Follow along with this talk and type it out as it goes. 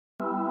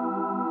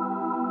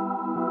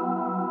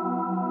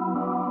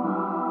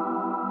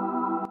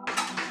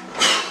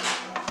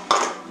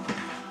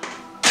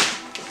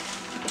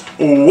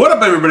What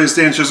up, everybody? It's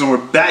Dan and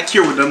we're back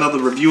here with another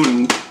review.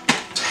 And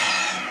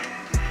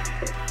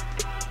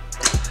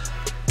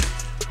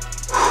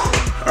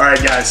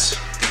alright guys,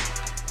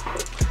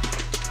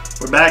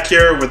 we're back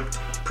here with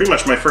pretty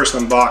much my first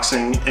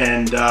unboxing,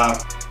 and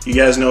you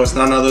guys know it's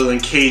none other than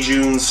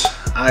KJUN's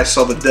I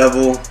Saw the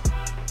Devil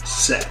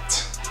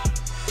set.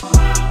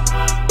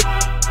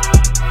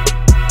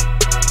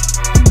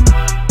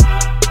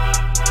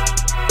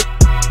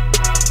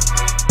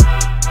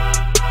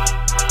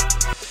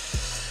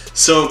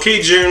 So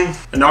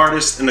KJUN, an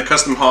artist in the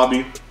custom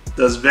hobby,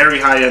 does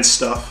very high-end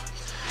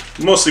stuff,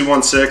 mostly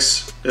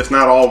 1/6, if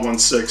not all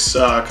 1/6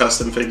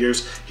 custom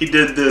figures. He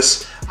did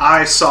this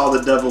I Saw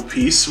the Devil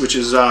piece, which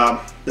is the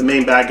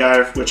main bad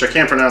guy, which I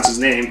can't pronounce his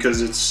name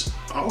because it's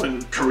all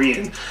in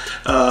Korean.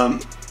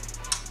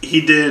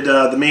 He did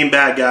the main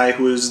bad guy,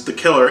 who is the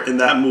killer in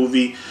that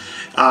movie.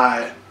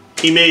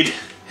 He made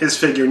his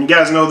figure, and you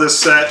guys know this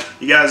set,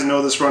 you guys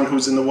know this run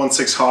who's in the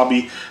 1/6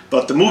 hobby,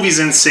 but the movie's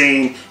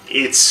insane.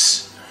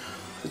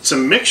 It's a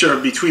mixture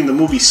between the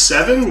movie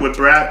Seven with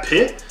Brad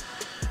Pitt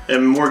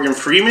and Morgan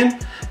Freeman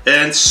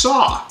and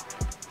Saw,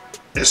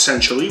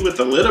 essentially, with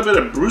a little bit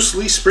of Bruce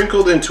Lee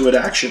sprinkled into it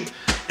action.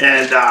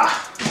 And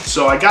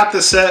so I got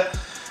this set.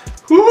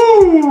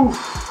 Woo!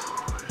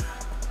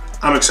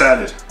 I'm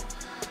excited.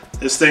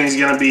 This thing's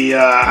gonna be,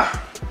 yeah,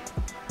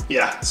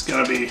 it's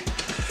gonna be,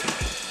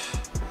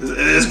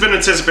 it's been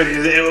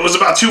anticipated. It was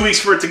about 2 weeks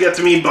for it to get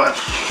to me, but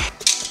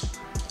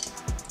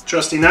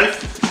trusty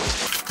knife.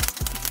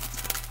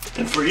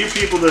 And for you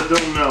people that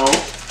don't know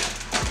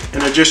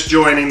and are just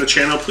joining the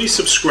channel, please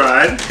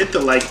subscribe, hit the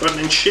like button,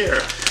 and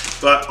share.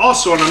 But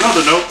also, on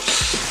another note,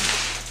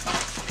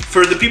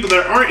 for the people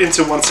that aren't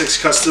into 1/6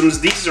 customs,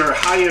 these are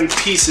high-end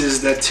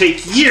pieces that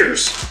take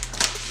years.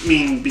 I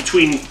mean,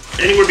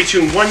 anywhere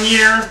between 1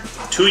 year,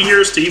 2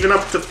 years, to even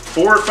up to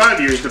 4 or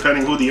 5 years,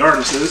 depending who the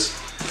artist is,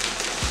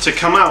 to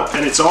come out.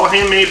 And it's all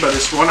handmade by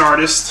this one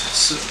artist.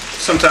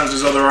 Sometimes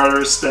there's other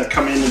artists that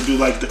come in and do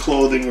like the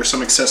clothing or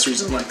some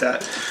accessories and like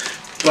that.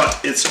 But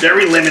it's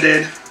very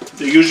limited.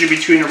 They're usually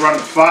between a run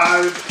of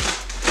 5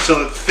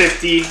 to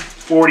 50,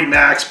 40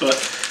 max, but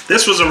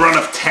this was a run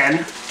of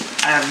 10.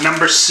 I have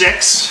number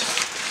 6.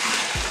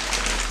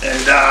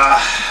 And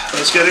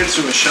let's get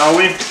into it, shall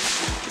we?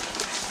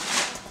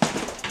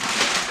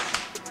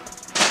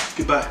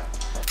 Goodbye.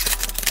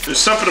 There's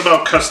something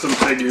about custom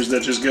figures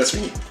that just gets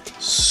me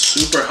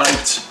super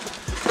hyped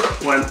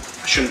when,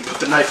 I shouldn't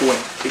put the knife away.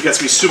 It gets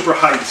me super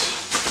hyped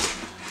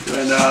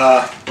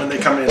when they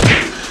come in.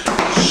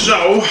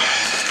 So,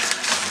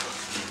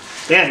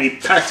 damn, he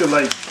packed it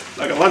like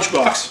a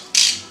lunchbox.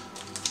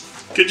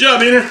 Good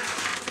job, Ina.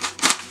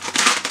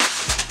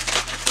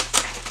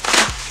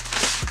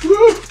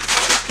 Woo!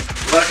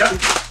 Welcome.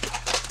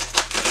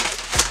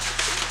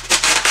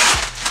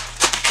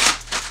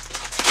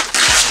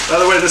 By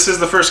the way, this is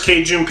the first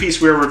KJUN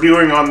piece we're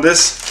reviewing on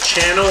this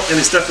channel, and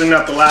it's definitely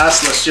not the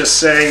last. Let's just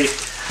say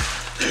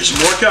there's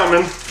more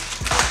coming.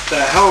 The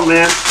hell,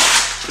 man.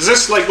 Is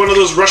this like one of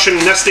those Russian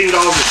nesting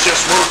dolls? It's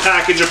just one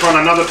package upon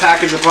another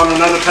package upon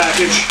another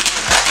package.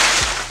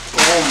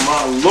 Oh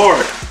my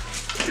lord.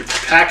 Your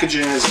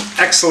packaging is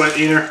excellent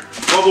here.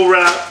 Bubble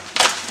wrap.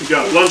 We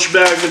got lunch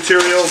bag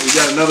material. We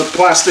got another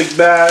plastic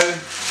bag,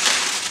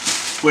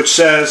 which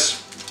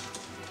says,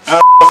 I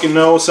don't fucking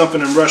know,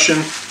 something in Russian.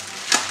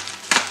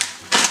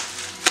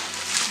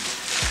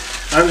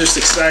 I'm just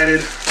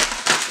excited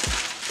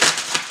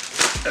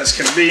as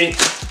can be.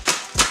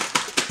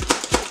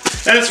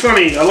 And it's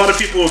funny, a lot of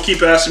people will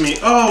keep asking me,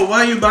 oh,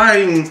 why are you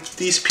buying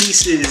these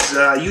pieces?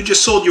 You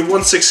just sold your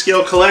 1/6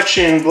 scale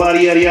collection, blah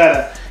yada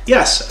yada.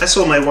 Yes, I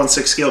sold my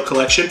 1/6 scale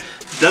collection.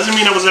 Doesn't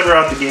mean I was ever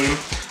out the game.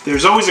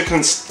 There's always a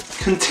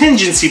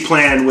contingency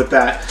plan with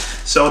that.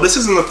 So this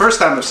isn't the first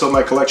time I've sold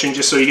my collection,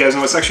 just so you guys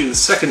know. It's actually the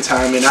second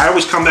time, and I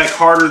always come back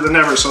harder than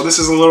ever. So this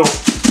is a little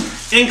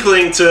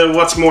inkling to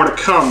what's more to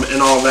come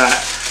and all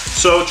that.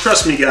 So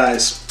trust me,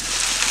 guys,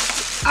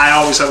 I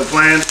always have a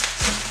plan.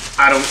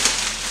 I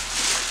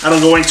don't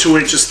go into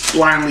it just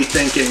blindly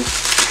thinking.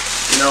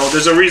 You know,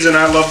 there's a reason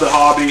I love the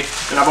hobby,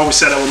 and I've always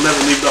said I will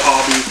never leave the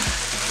hobby.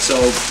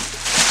 So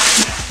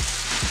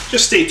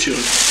just stay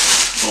tuned.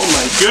 Oh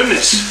my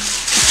goodness.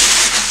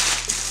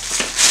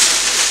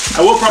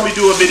 I will probably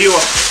do a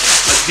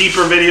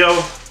deeper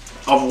video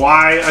of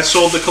why I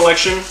sold the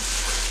collection,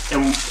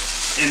 and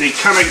it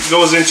kind of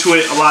goes into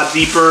it a lot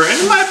deeper, and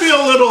it might be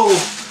a little,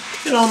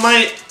 you know,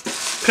 might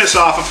piss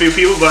off a few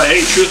people, but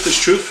hey, truth is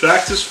truth,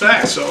 fact is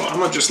fact, so I'm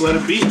gonna just let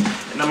it be,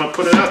 and I'm gonna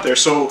put it out there.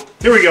 So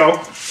here we go.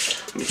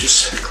 Let me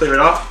just clear it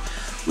off.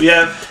 We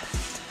have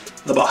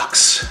the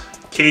box,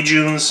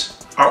 KJUN's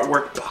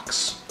artwork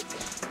box.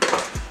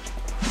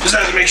 Just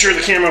had to make sure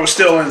the camera was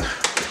still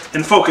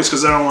in focus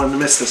because I don't want to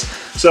miss this.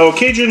 So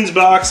KJUN's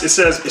box, it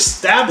says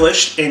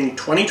established in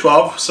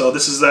 2012. So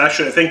this is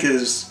actually, I think,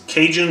 is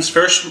KJUN's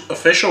first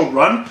official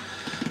run.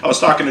 I was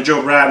talking to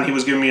Joe Brad, and he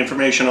was giving me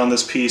information on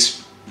this piece.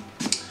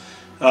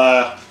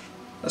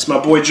 That's my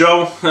boy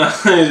Joe.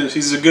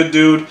 He's a good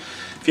dude.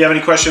 If you have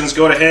any questions,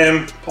 go to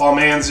him, Paul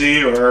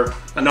Manzi, or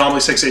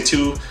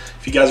Anomaly682.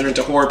 If you guys are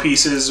into horror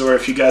pieces, or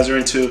if you guys are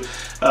into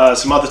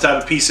some other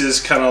type of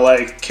pieces, kind of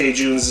like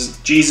KJUN's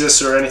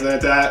Jesus or anything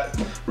like that,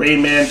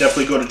 Rain Man,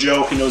 definitely go to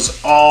Joe. He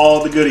knows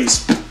all the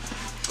goodies.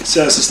 It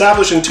says,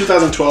 established in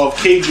 2012,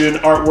 KJUN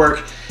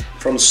artwork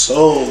from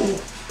Seoul.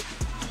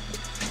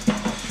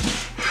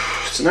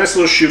 It's a nice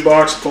little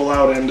shoebox, pull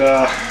out, and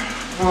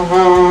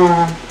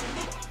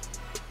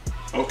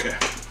okay.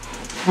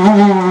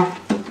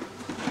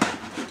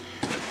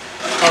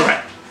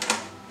 Alright.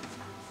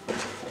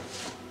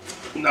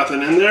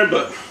 Nothing in there,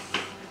 but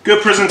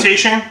good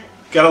presentation.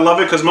 Gotta love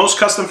it, because most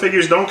custom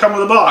figures don't come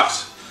with a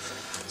box.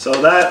 So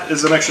that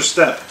is an extra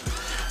step.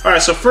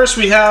 Alright, so first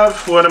we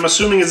have what I'm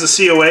assuming is a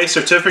COA,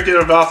 Certificate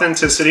of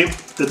Authenticity.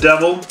 The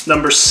Devil,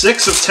 number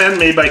 6 of 10,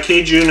 made by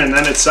KJUN, and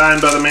then it's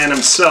signed by the man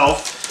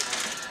himself.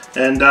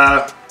 And,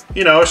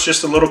 you know, it's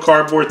just a little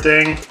cardboard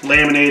thing,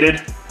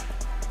 laminated.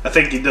 I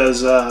think he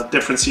does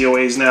different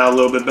COAs now a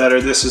little bit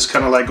better. This is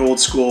kind of like old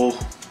school.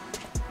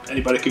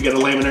 Anybody could get a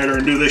laminator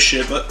and do this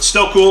shit, but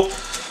still cool.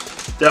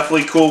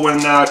 Definitely cool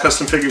when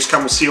custom figures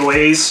come with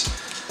COAs.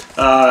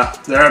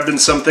 There have been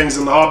some things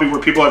in the hobby where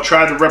people have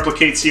tried to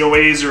replicate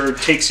COAs or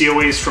take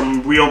COAs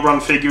from real run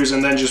figures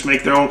and then just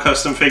make their own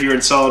custom figure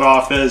and sell it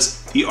off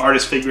as the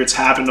artist figure. It's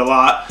happened a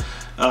lot,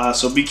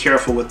 so be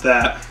careful with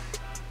that.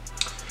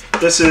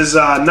 This is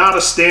not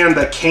a stand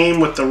that came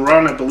with the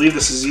run. I believe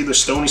this is either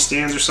Stony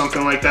Stands or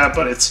something like that,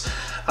 but it's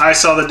I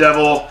Saw the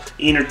Devil.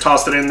 Enid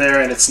tossed it in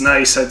there, and it's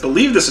nice. I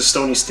believe this is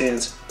Stony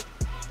Stands.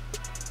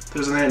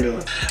 There's an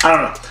ambulance. I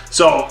don't know.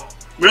 So,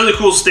 really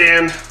cool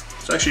stand.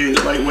 It's actually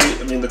lightweight.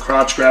 I mean, the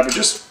crotch grabber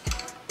just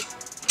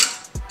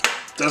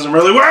doesn't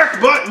really work,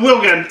 but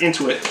we'll get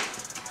into it.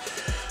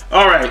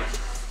 All right.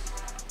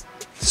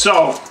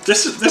 So,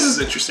 this is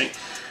interesting.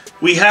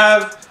 We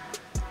have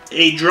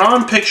a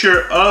drawn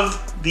picture of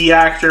the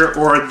actor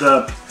or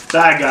the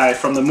bad guy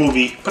from the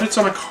movie, but it's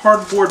on a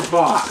cardboard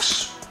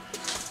box.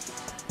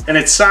 And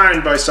it's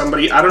signed by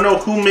somebody. I don't know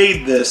who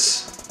made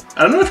this.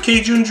 I don't know if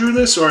KJUN drew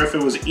this or if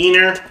it was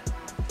Ener.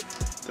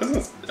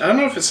 I don't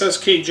know if it says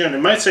KJUN. It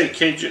might say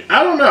KJUN.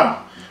 I don't know.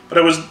 But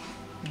it was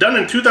done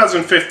in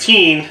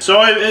 2015,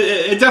 so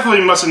it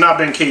definitely must have not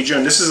been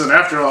KJUN. This is an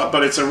afterthought,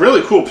 but it's a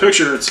really cool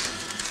picture.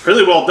 It's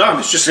really well done.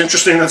 It's just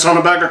interesting that's on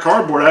the back of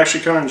cardboard. I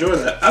actually kind of enjoy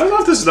that. I don't know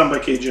if this is done by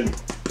KJUN.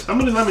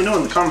 Somebody let me know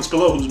in the comments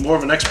below who's more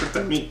of an expert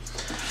than me.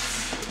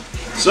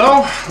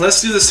 So,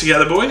 let's do this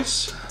together,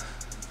 boys.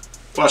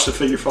 Watch the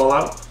figure fall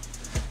out.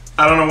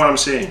 I don't know what I'm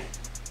seeing.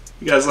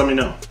 You guys let me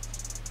know.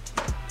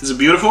 Is it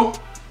beautiful?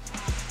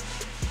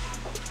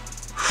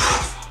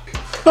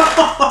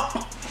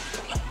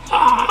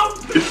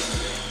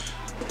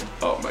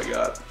 Oh my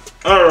god.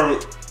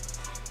 Alright.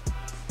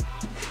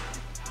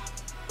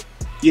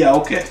 Yeah,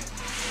 okay.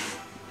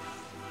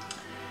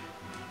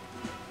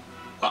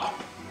 Wow.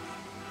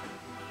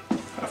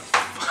 How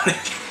funny.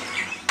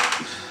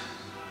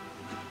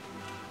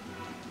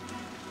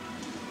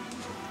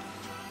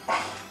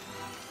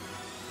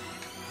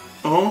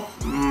 Oh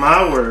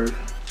my word.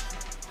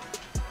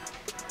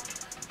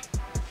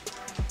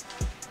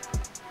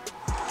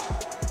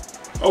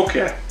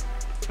 Okay.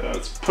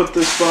 Let's put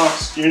this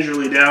box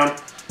gingerly down.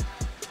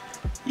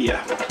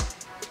 Yeah.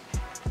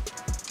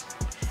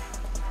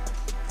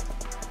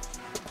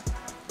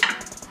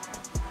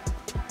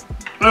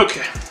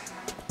 Okay.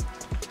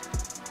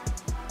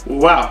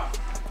 Wow.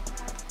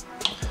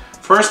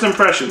 First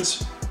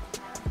impressions.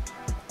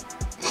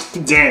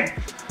 Damn.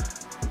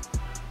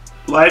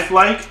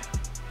 Lifelike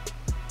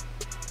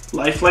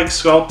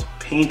sculpt.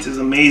 Paint is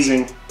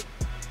amazing.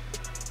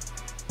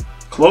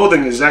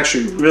 Clothing is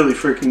actually really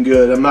freaking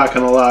good. I'm not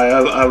gonna lie.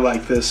 I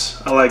like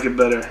this. I like it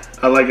better.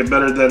 I like it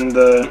better than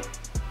the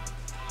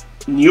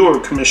newer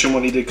commission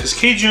one he did, because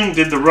KJUN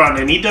did the run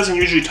and he doesn't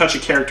usually touch a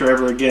character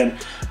ever again.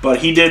 But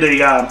he did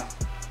a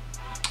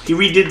he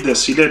redid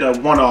this. He did a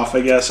one-off,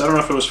 I guess. I don't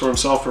know if it was for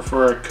himself or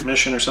for a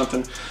commission or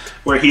something,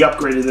 where he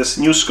upgraded this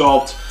new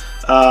sculpt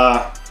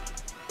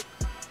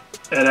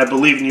and I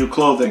believe new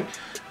clothing,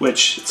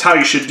 which is how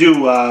you should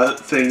do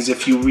things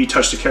if you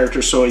retouch the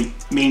character so he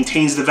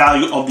maintains the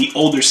value of the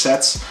older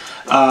sets.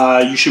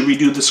 You should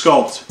redo the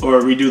sculpt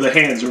or redo the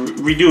hands or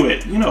redo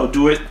it, you know,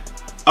 do it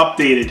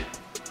updated.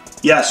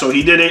 Yeah, so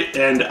he did it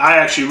and I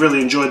actually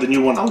really enjoyed the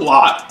new one a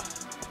lot.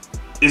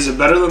 Is it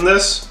better than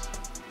this?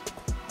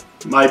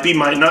 Might be,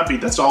 might not be.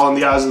 That's all in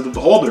the eyes of the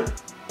beholder.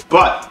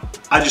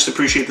 But I just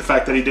appreciate the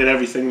fact that he did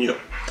everything new.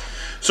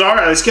 So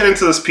alright, let's get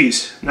into this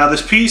piece. Now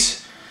this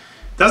piece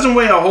doesn't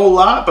weigh a whole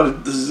lot,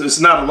 but it's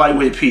not a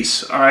lightweight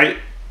piece, alright?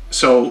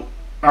 So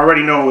I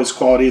already know its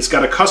quality. It's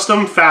got a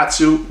custom fat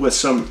suit with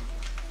some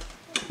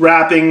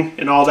wrapping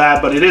and all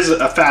that, but it is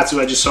a fat suit.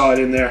 I just saw it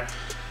in there.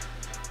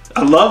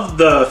 I love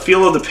the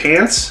feel of the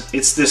pants.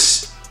 It's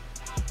this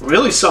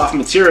really soft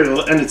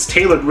material and it's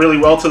tailored really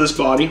well to this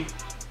body.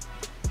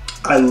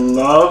 I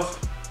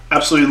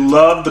absolutely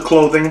love the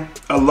clothing.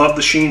 I love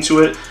the sheen to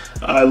it.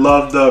 I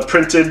love the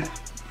printed,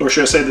 or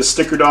should I say the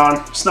stickered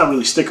on. It's not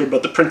really stickered,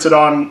 but the printed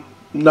on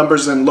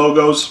numbers and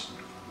logos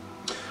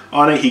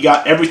on it. He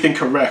got everything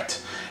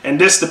correct. And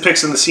this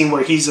depicts in the scene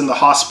where he's in the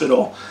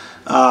hospital,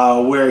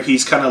 where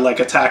he's kind of like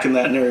attacking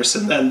that nurse.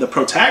 And then the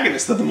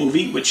protagonist of the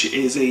movie, which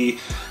is a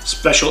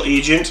special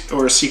agent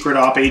or a secret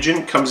op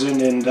agent, comes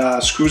in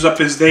and screws up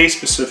his day,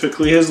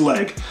 specifically his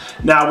leg.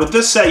 Now with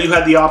this set, you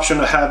had the option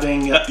of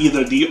having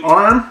either the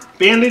arm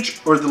bandage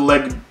or the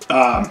leg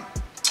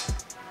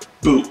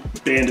boot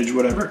bandage,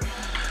 whatever.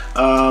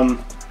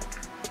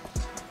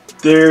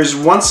 There's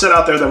one set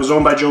out there that was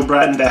owned by Joe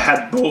Bratton that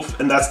had both,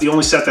 and that's the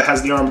only set that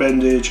has the arm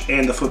bandage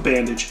and the foot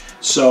bandage.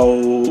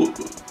 So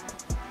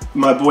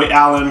my boy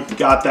Alan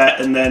got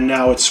that, and then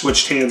now it's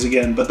switched hands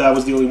again, but that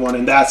was the only one,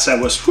 and that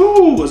set was,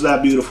 whoo, was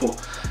that beautiful.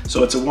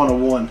 So it's a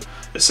 1-on-1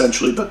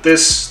 essentially, but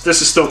this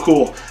is still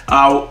cool.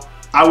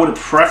 I would have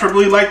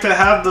preferably liked to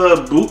have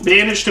the boot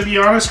bandage, to be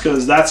honest,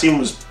 because that scene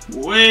was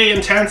way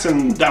intense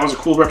and that was a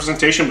cool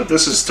representation, but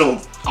this is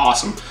still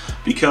awesome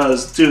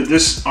because, dude,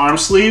 this arm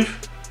sleeve,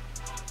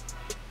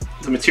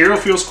 the material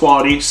feels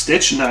quality,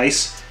 stitched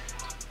nice,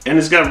 and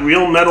it's got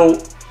real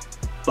metal,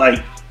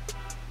 like,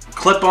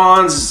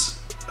 clip-ons.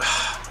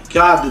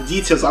 God, the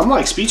details, I'm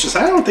like speechless.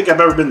 I don't think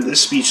I've ever been this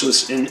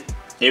speechless in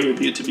a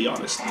review, to be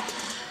honest.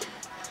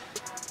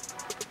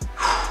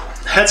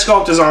 Head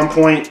sculpt is on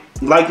point.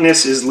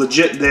 Likeness is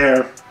legit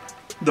there.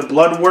 The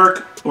blood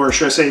work, or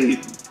should I say,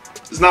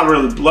 it's not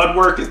really blood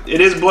work.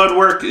 It is blood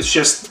work. It's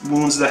just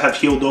wounds that have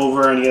healed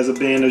over, and he has a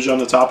bandage on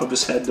the top of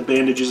his head. The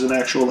bandage is an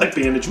actual, like,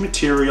 bandage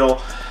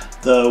material.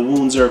 The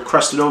wounds are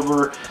crusted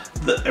over.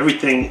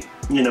 Everything,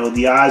 you know,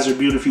 the eyes are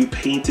beautifully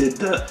painted.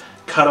 The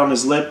cut on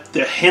his lip.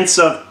 The hints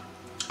of,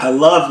 I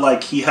love,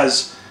 like, he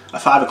has a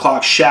 5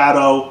 o'clock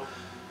shadow.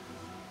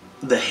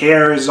 The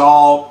hair is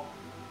all,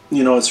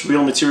 you know, it's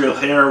real material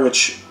hair,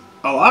 which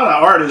a lot of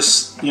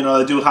artists, you know,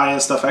 that do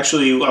high-end stuff,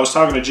 actually, I was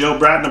talking to Joe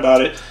Bratton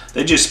about it,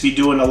 they just be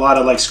doing a lot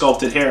of, like,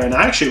 sculpted hair, and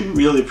I actually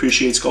really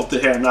appreciate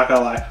sculpted hair, I'm not gonna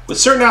lie. With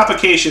certain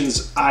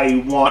applications,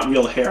 I want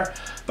real hair,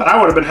 but I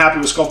would have been happy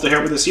with sculpted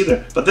hair with this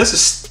either. But this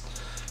is,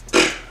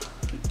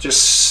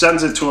 just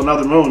sends it to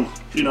another moon,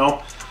 you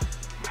know?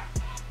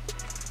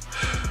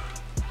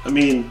 I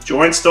mean,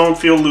 joints don't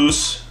feel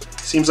loose.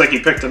 Seems like he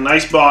picked a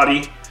nice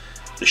body.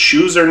 The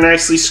shoes are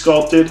nicely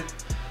sculpted.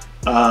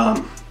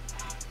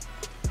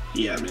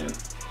 Yeah, man.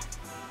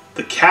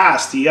 The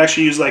cast, he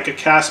actually used like a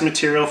cast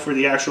material for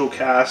the actual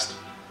cast.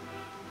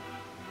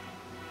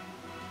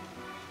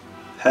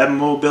 Head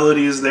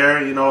mobility is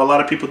there. You know, a lot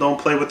of people don't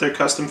play with their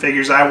custom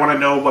figures. I want to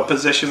know what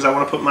positions I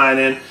want to put mine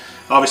in.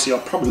 Obviously, I'll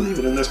probably leave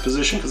it in this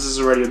position because this is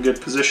already a good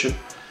position.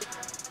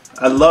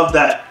 I love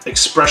that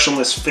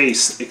expressionless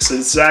face. It's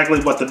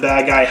exactly what the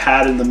bad guy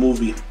had in the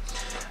movie.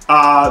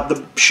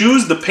 The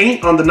shoes, the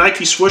paint on the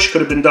Nike swoosh could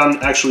have been done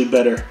actually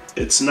better.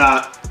 It's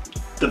not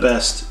the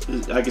best.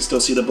 I can still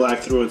see the black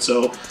through it,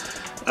 so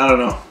I don't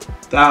know.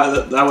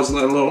 That was a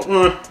little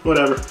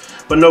whatever,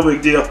 but no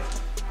big deal.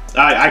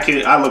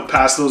 I look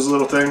past those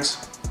little things.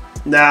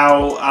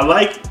 Now I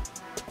like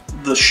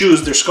the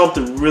shoes. They're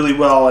sculpted really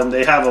well, and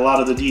they have a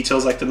lot of the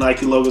details like the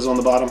Nike logos on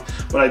the bottom.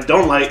 What I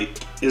don't like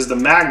is the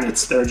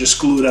magnets that are just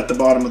glued at the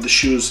bottom of the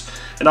shoes,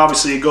 and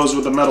obviously it goes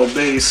with the metal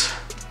base.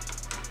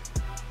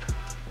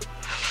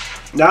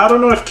 Now, I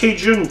don't know if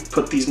KJUN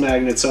put these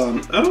magnets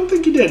on. I don't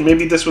think he did.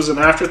 Maybe this was an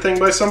after thing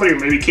by somebody, or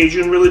maybe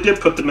KJUN really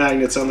did put the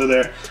magnets under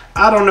there.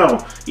 I don't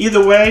know.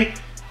 Either way,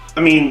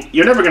 I mean,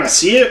 you're never going to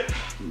see it,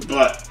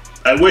 but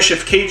I wish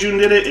if KJUN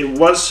did it, it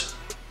was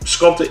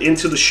sculpted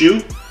into the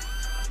shoe.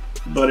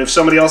 But if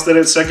somebody else did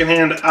it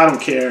secondhand, I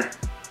don't care.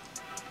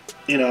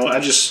 You know,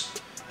 as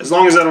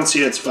long as I don't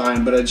see it, it's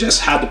fine. But I just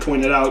had to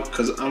point it out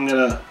because I'm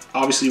going to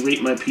obviously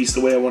rate my piece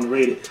the way I want to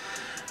rate it.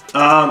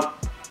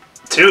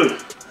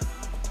 Dude.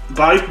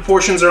 Body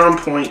proportions are on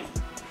point.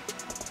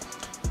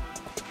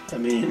 I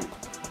mean,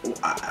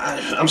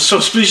 I'm so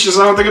speechless.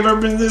 I don't think I've ever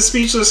been this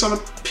speechless on a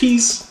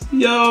piece.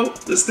 Yo,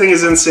 this thing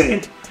is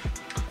insane.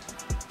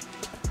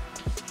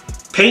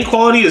 Paint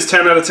quality is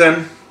 10 out of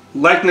 10.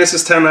 Likeness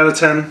is 10 out of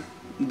 10.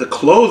 The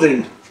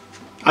clothing,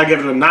 I give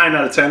it a 9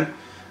 out of 10.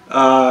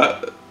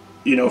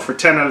 You know, for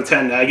 10 out of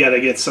 10, I gotta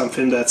get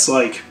something that's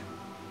like,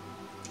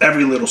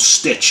 every little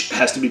stitch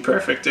has to be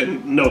perfect,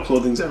 and no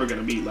clothing's ever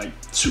gonna be like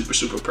super,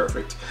 super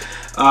perfect.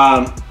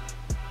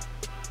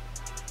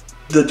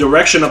 The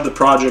direction of the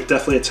project,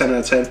 definitely a 10 out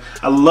of 10.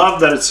 I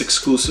love that it's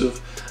exclusive.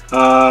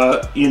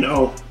 You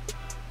know,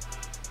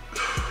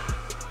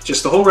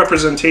 just the whole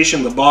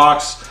representation, the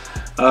box,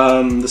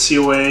 the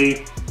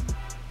COA.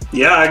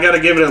 Yeah, I gotta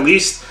give it at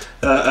least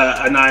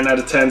a 9 out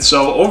of 10.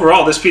 So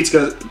overall, this piece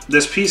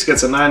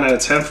gets a 9 out of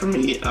 10 for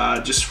me.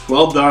 Just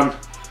well done.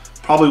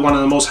 Probably one of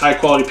the most high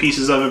quality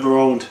pieces I've ever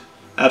owned.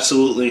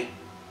 Absolutely.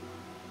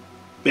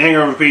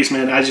 Banger of a piece,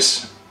 man.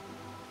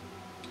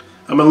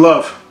 I'm in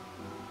love.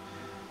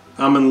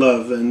 I'm in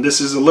love. And this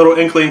is a little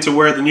inkling to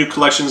where the new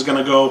collection is going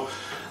to go.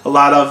 A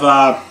lot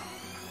of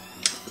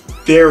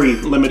very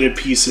limited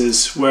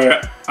pieces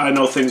where I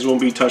know things won't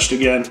be touched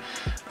again.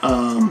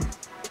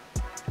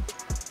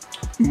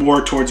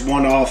 More towards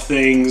one-off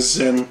things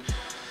and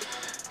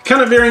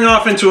kind of veering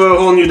off into a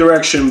whole new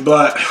direction.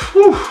 But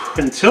whew,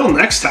 until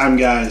next time,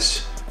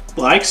 guys,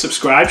 like,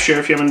 subscribe, share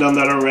if you haven't done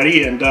that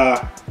already, and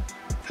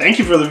thank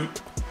you for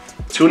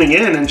tuning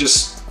in and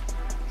just,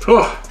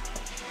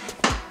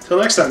 till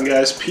next time,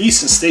 guys.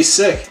 Peace and stay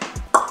sick.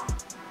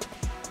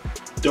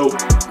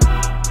 Dope.